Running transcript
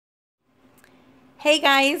Hey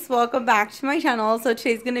guys, welcome back to my channel. So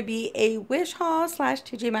today's going to be a Wish haul slash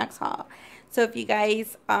TJ Maxx haul. So if you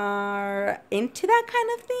guys are into that kind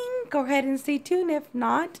of thing, go ahead and stay tuned. If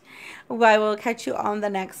not, I will catch you on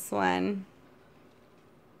the next one.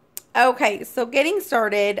 Okay, so getting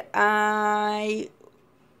started, I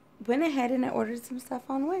went ahead and I ordered some stuff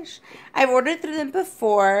on Wish. I've ordered through them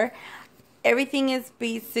before. Everything is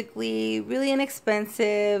basically really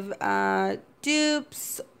inexpensive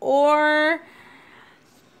dupes or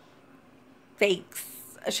fakes,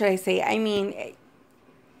 should I say. I mean,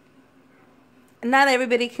 not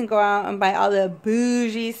everybody can go out and buy all the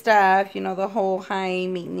bougie stuff, you know, the whole high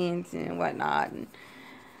maintenance and whatnot. And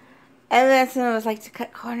then some of us like to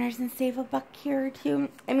cut corners and save a buck here or two.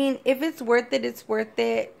 I mean, if it's worth it, it's worth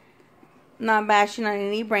it. Not bashing on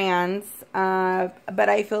any brands, but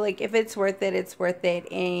I feel like if it's worth it, it's worth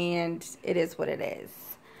it, and it is what it is.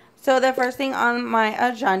 So the first thing on my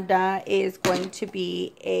agenda is going to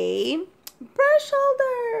be a brush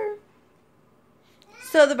holder.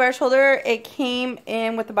 So the brush holder, it came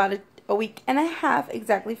in with about a week and a half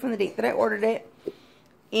exactly from the date that I ordered it,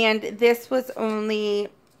 and this was only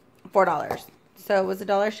 $4. So it was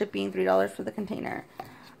 $1 shipping, $3 for the container.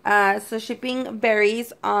 So shipping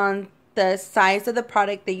varies on the size of the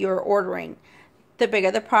product that you're ordering. The bigger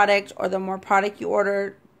the product or the more product you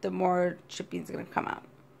order, the more shipping is going to come out.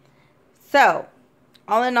 So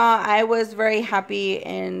all in all, I was very happy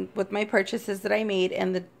with my purchases that I made,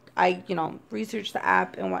 and I researched the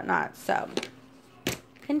app and whatnot. So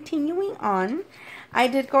continuing on, I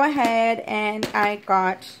did go ahead and I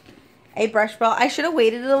got a brush belt. I should have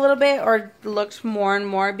waited a little bit or looked more and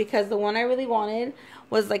more, because the one I really wanted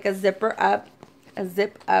was like a zip up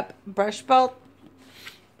brush belt.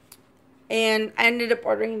 And I ended up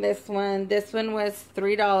ordering this one. This one was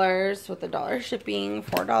 $3 with $1 shipping,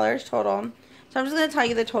 $4 total. So I'm just going to tell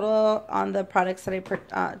you the total on the products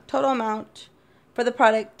that total amount for the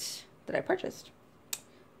product that I purchased.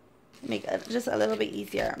 Make it just a little bit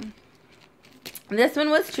easier. This one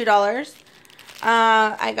was $2.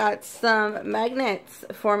 I got some magnets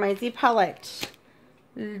for my Z palette.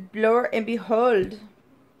 Lo and behold,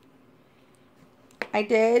 I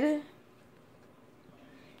did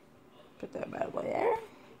put that bad boy there.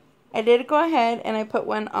 I did go ahead and I put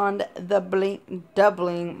one on the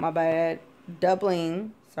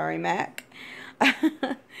doubling, sorry, Mac.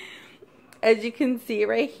 As you can see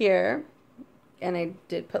right here, and I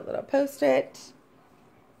did put little post-it.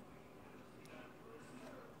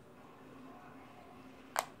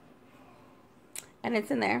 And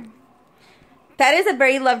it's in there. That is a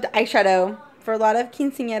very loved eyeshadow for a lot of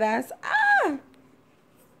quinceañeras.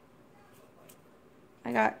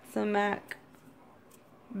 I got some MAC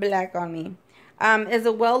black on me. Is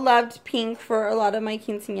a well-loved pink for a lot of my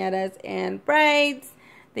quinceañeras and brides.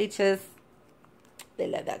 They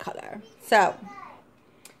love that color. So,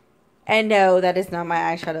 and no, that is not my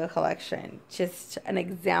eyeshadow collection. Just an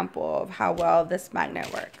example of how well this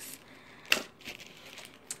magnet works.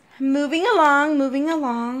 Moving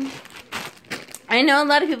along. I know a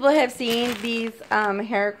lot of people have seen these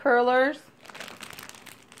hair curlers.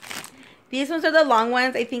 These ones are the long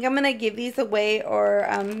ones. I think I'm going to give these away or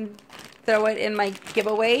throw it in my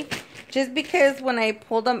giveaway. Just because when I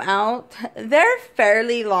pulled them out, they're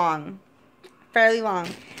fairly long.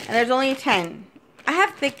 And there's only 10. I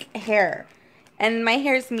have thick hair. And my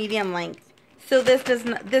hair is medium length. So this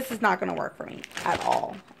is not going to work for me at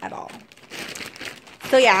all.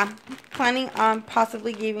 So yeah, planning on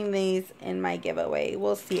possibly giving these in my giveaway.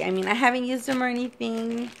 We'll see. I mean, I haven't used them or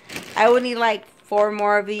anything. I would need like 4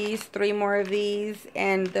 more of these, 3 more of these,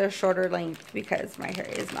 and they're shorter length because my hair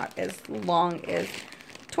is not as long as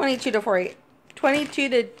 22 to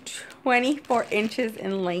 24 inches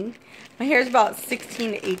in length. My hair is about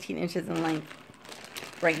 16 to 18 inches in length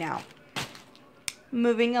right now.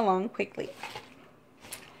 Moving along quickly.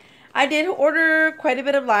 I did order quite a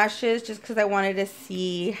bit of lashes just because I wanted to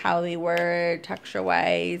see how they were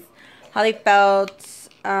texture-wise, how they felt.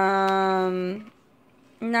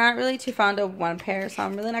 Not really too fond of one pair, so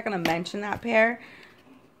I'm really not going to mention that pair.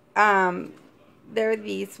 There are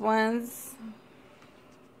these ones.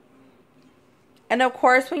 And of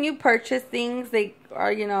course, when you purchase things, they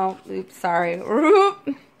are, oops, sorry.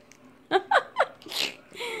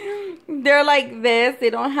 They're like this.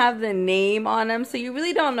 They don't have the name on them, so you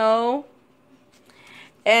really don't know.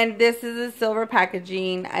 And this is a silver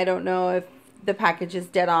packaging. I don't know if the package is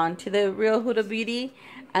dead on to the real Huda Beauty.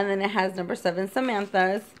 And then it has number 7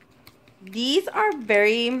 Samantha's. These are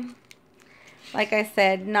very, like I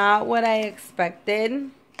said, not what I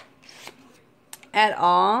expected at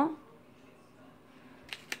all.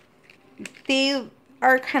 They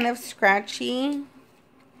are kind of scratchy.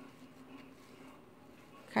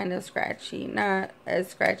 kind of scratchy. Not as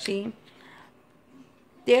scratchy.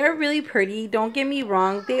 They're really pretty. Don't get me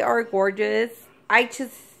wrong. They are gorgeous. I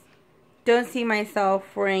just don't see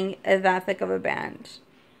myself wearing that thick of a band.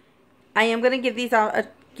 I am going to give these out,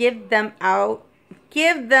 give them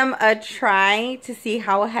a try to see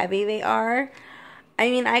how heavy they are. I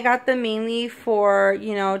mean, I got them mainly for,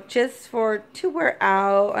 you know, just to wear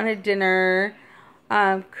out on a dinner,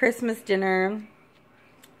 Christmas dinner,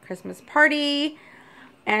 Christmas party,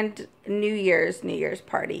 and New Year's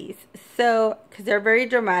parties. So, because they're very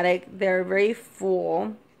dramatic, they're very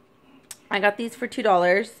full. I got these for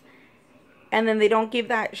 $2. And then they don't give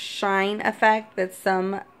that shine effect that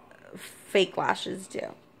some fake lashes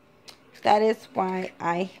do. That is why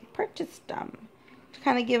I purchased them. To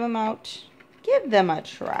kind of give them out, give them a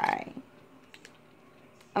try.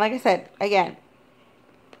 And like I said, again,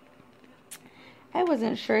 I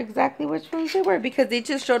wasn't sure exactly which ones they were because they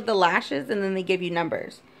just showed the lashes and then they give you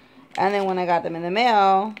numbers. And then when I got them in the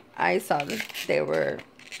mail, I saw that they were...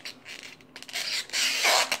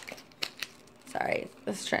 Sorry,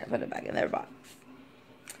 let's try to put it back in their box.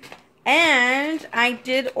 And I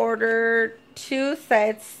did order 2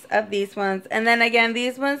 sets of these ones. And then again,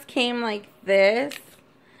 these ones came like this.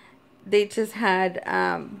 They just had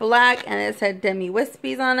black and it said Demi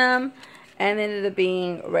Wispies on them. And it ended up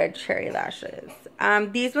being red cherry lashes.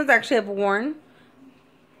 These ones actually have worn.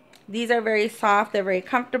 These are very soft. They're very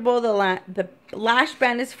comfortable. The lash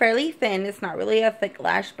band is fairly thin. It's not really a thick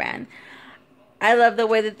lash band. I love the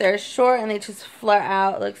way that they're short and they just flare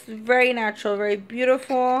out. It looks very natural, very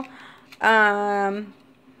beautiful. I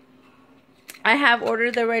have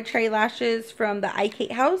ordered the red cherry lashes from the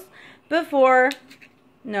iKate house before.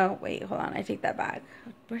 No, wait, hold on. I take that back.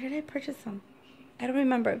 Where did I purchase them? I don't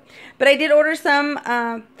remember. But I did order some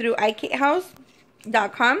through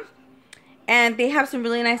ikatehouse.com. And they have some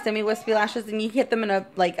really nice Demi Wispy lashes. And you get them in a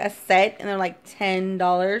set. And they're like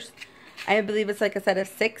 $10. I believe it's like a set of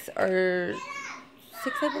 6 or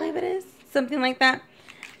 6, I believe it is. Something like that.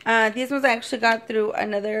 These ones I actually got through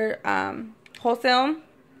another wholesale.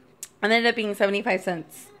 And they ended up being 75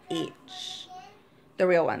 cents each. The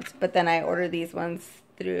real ones. But then I ordered these ones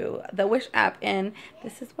through the Wish app. And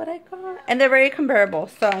this is what I got. And they're very comparable.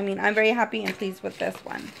 So, I mean, I'm very happy and pleased with this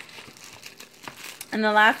one. And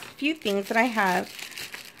the last few things that I have.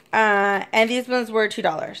 And these ones were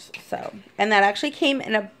 $2. So, and that actually came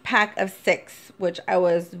in a pack of 6. Which I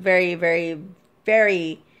was very, very,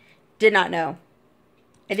 very did not know.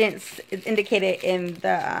 It didn't indicate it in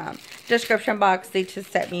the description box. They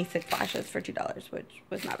just sent me 6 lashes for $2, which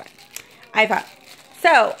was not bad, I thought.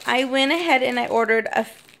 So I went ahead and I ordered I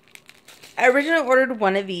originally ordered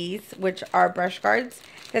one of these, which are brush guards.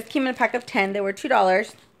 This came in a pack of 10. They were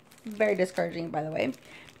 $2. Very discouraging, by the way,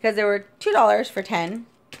 because they were $2 for 10,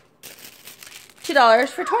 $2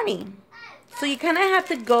 for 20. So you kind of have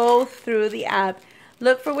to go through the app,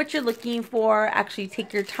 look for what you're looking for, actually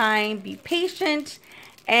take your time, be patient,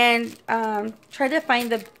 and try to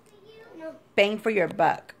find the bang for your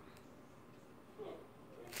buck.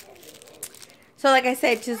 So like I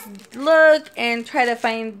said, just look and try to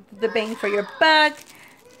find the bang for your buck.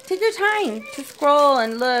 Take your time to scroll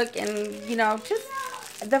and look and, you know, just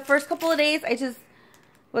the first couple of days, I just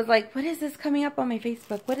was like, what is this coming up on my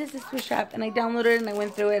Facebook? What is this Wish app? And I downloaded it and I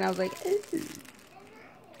went through it and I was like, ooh.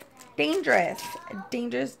 Dangerous.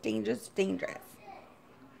 Dangerous, dangerous, dangerous.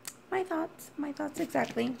 My thoughts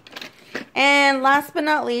exactly. And last but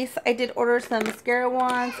not least, I did order some mascara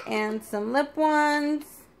wands and some lip wands.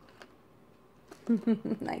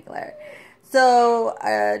 Night glare. So,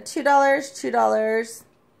 $2.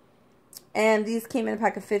 And these came in a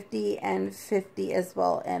pack of 50 and 50 as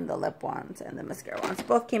well. And the lip wands and the mascara wands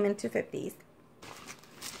both came into 50s.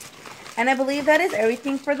 And I believe that is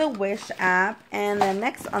everything for the Wish app. And then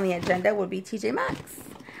next on the agenda would be TJ Maxx.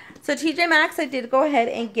 So TJ Maxx, I did go ahead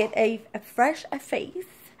and get a fresh face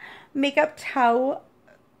makeup towel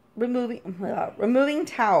removing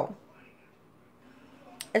towel.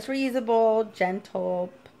 It's reusable, gentle,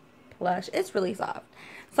 plush. It's really soft.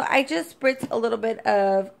 So I just spritz a little bit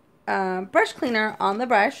of brush cleaner on the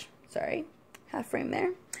brush. Sorry, half frame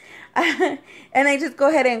there. And I just go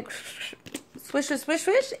ahead and swish, swish, swish,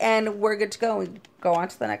 swish, and we're good to go. We go on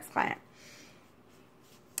to the next client.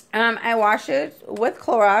 I wash it with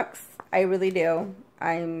Clorox. I really do.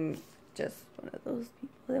 I'm just one of those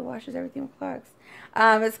people that washes everything with Clorox.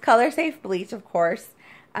 It's color safe bleach, of course,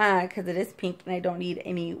 because it is pink and I don't need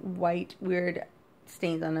any white weird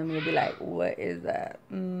stains on them. You'll be like, what is that?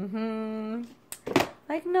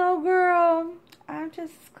 Like, no, girl, I'm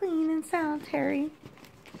just clean and sanitary.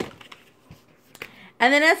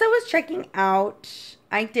 And then as I was checking out,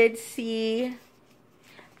 I did see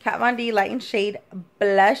Kat Von D Light and Shade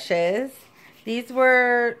blushes. These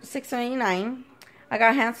were $6.99. I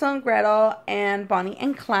got Hansel and Gretel and Bonnie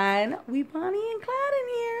and Clyde. We Bonnie and Clyde in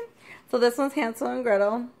here. So this one's Hansel and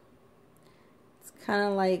Gretel. It's kind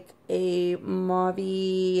of like a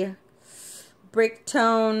mauve brick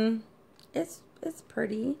tone. It's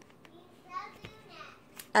pretty.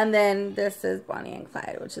 And then this is Bonnie and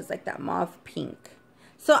Clyde, which is like that mauve pink.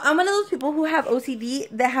 So I'm one of those people who have OCD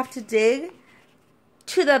that have to dig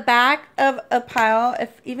to the back of a pile.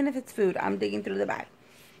 Even if it's food, I'm digging through the back.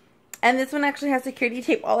 And this one actually has security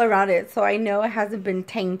tape all around it, so I know it hasn't been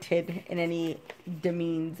tainted in any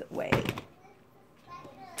demeans way.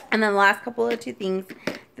 And then the last couple of two things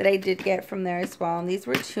that I did get from there as well, and these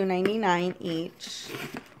were $2.99 each,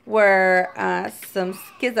 were some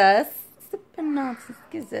skizzas. Sipping on some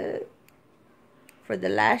skizzas for the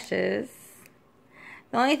lashes.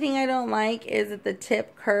 The only thing I don't like is that the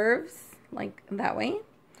tip curves like that way.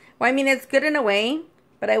 Well, I mean, it's good in a way,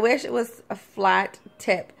 but I wish it was a flat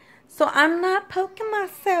tip. So I'm not poking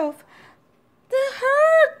myself. That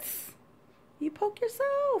hurts. You poke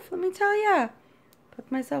yourself, let me tell ya. Poke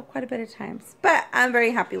myself quite a bit of times. But I'm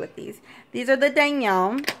very happy with these. These are the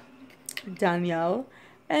Danielle.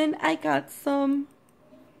 And I got some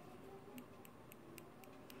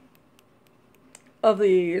of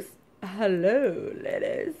these. Hello,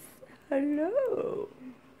 ladies. Hello.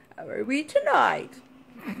 How are we tonight?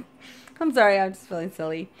 I'm sorry, I'm just feeling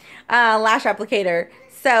silly. Lash applicator.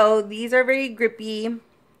 So these are very grippy.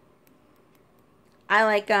 I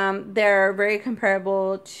like them. They're very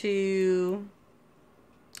comparable to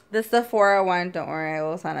the Sephora one. Don't worry, I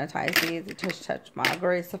will sanitize these. Touch my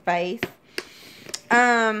very face.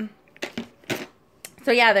 So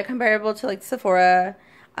yeah, they're comparable to like Sephora.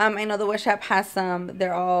 I know the Wish app has some.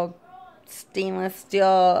 They're all stainless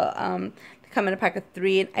steel. They come in a pack of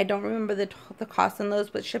 3. I don't remember the cost on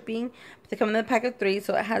those with shipping, but they come in a pack of 3.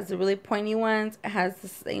 So it has the really pointy ones. It has the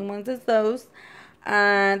same ones as those.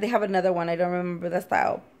 They have another one. I don't remember the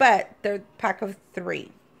style, but they're a pack of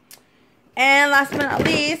 3. And last but not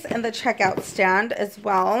least, in the checkout stand as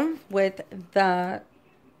well with the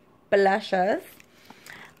blushes,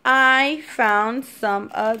 I found some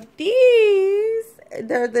of these.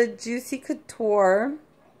 They're the Juicy Couture.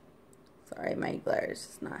 Sorry, my glare is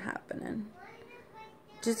just not happening.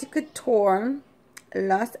 Juicy Couture,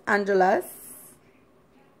 Los Angeles.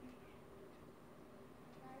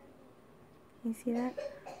 You see that?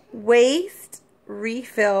 Waist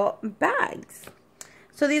refill bags.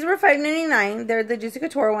 So these were $5.99. They're the Juicy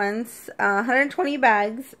Couture ones. 120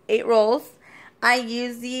 bags, 8 rolls. I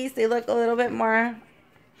use these. They look a little bit more,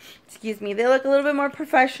 excuse me, they look a little bit more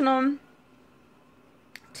professional.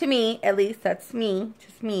 To me, at least, that's me.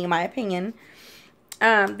 Just me, my opinion.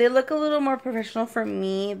 They look a little more professional for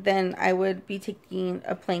me than I would be taking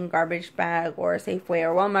a plain garbage bag or a Safeway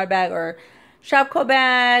or Walmart bag or Shopko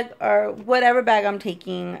bag or whatever bag I'm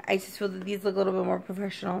taking. I just feel that these look a little bit more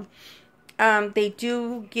professional. They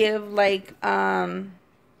do give like a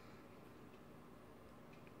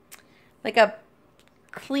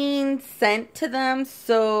clean scent to them.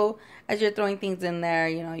 So as you're throwing things in there,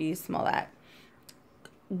 you know, you smell that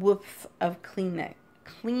woof of cleanness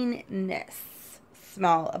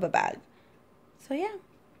smell of a bag. So yeah,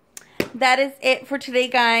 that is it for today,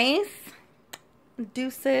 guys.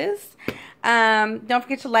 Deuces. Don't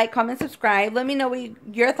forget to like, comment, subscribe. Let me know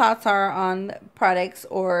what your thoughts are on products,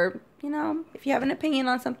 or you know, if you have an opinion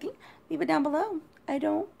on something, leave it down below. I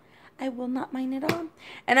will not mind at all.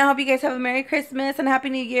 And I hope you guys have a Merry Christmas and Happy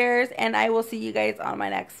New Year's, and I will see you guys on my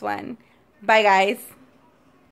next one. Bye, guys.